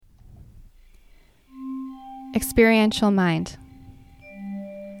Experiential mind.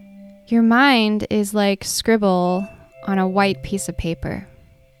 Your mind is like scribble on a white piece of paper.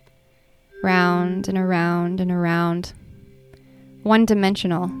 Round and around and around.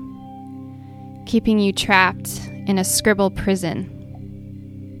 One-dimensional. Keeping you trapped in a scribble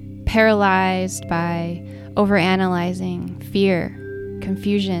prison. Paralyzed by overanalyzing, fear,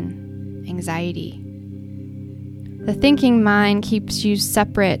 confusion, anxiety. The thinking mind keeps you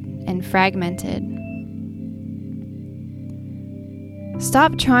separate and fragmented.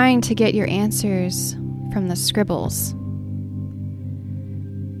 Stop trying to get your answers from the scribbles.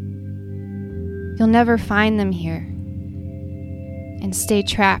 You'll never find them here, and stay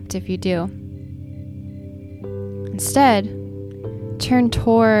trapped if you do. Instead, turn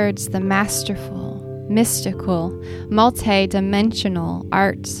towards the masterful, mystical, multi-dimensional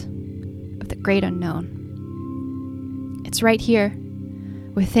art of the great unknown. It's right here,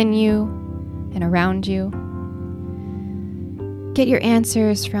 within you and around you. Get your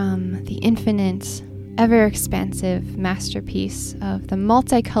answers from the infinite, ever-expansive masterpiece of the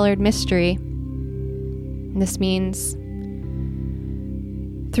multicolored mystery. And this means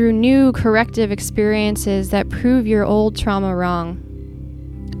through new corrective experiences that prove your old trauma wrong,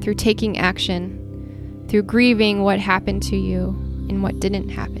 through taking action, through grieving what happened to you and what didn't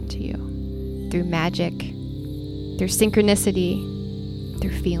happen to you, through magic, through synchronicity,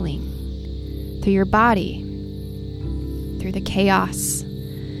 through feeling, through your body, through the chaos,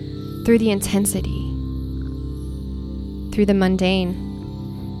 through the intensity, through the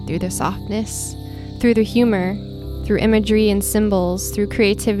mundane, through the softness, through the humor, through imagery and symbols, through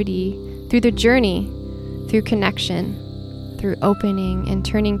creativity, through the journey, through connection, through opening and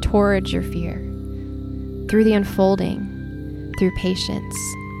turning towards your fear, through the unfolding, through patience,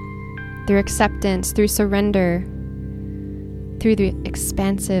 through acceptance, through surrender, through the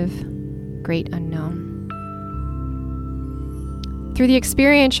expansive great unknown. Through the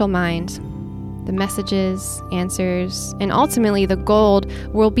experiential mind, the messages, answers, and ultimately the gold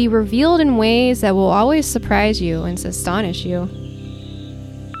will be revealed in ways that will always surprise you and astonish you.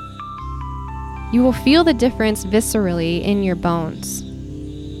 You will feel the difference viscerally in your bones.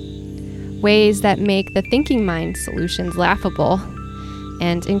 Ways that make the thinking mind solutions laughable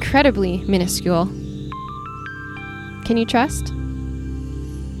and incredibly minuscule. Can you trust?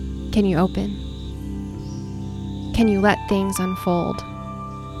 Can you open? Can you let things unfold?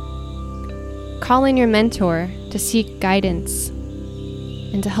 Call in your mentor to seek guidance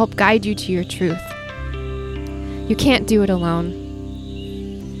and to help guide you to your truth. You can't do it alone.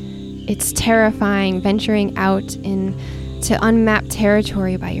 It's terrifying venturing out into unmapped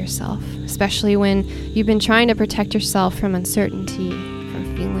territory by yourself, especially when you've been trying to protect yourself from uncertainty,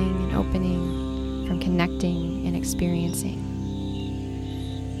 from feeling and opening, from connecting and experiencing.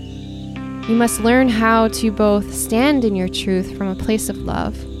 You must learn how to both stand in your truth from a place of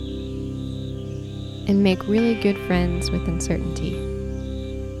love and make really good friends with uncertainty.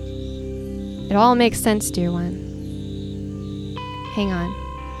 It all makes sense, dear one. Hang on.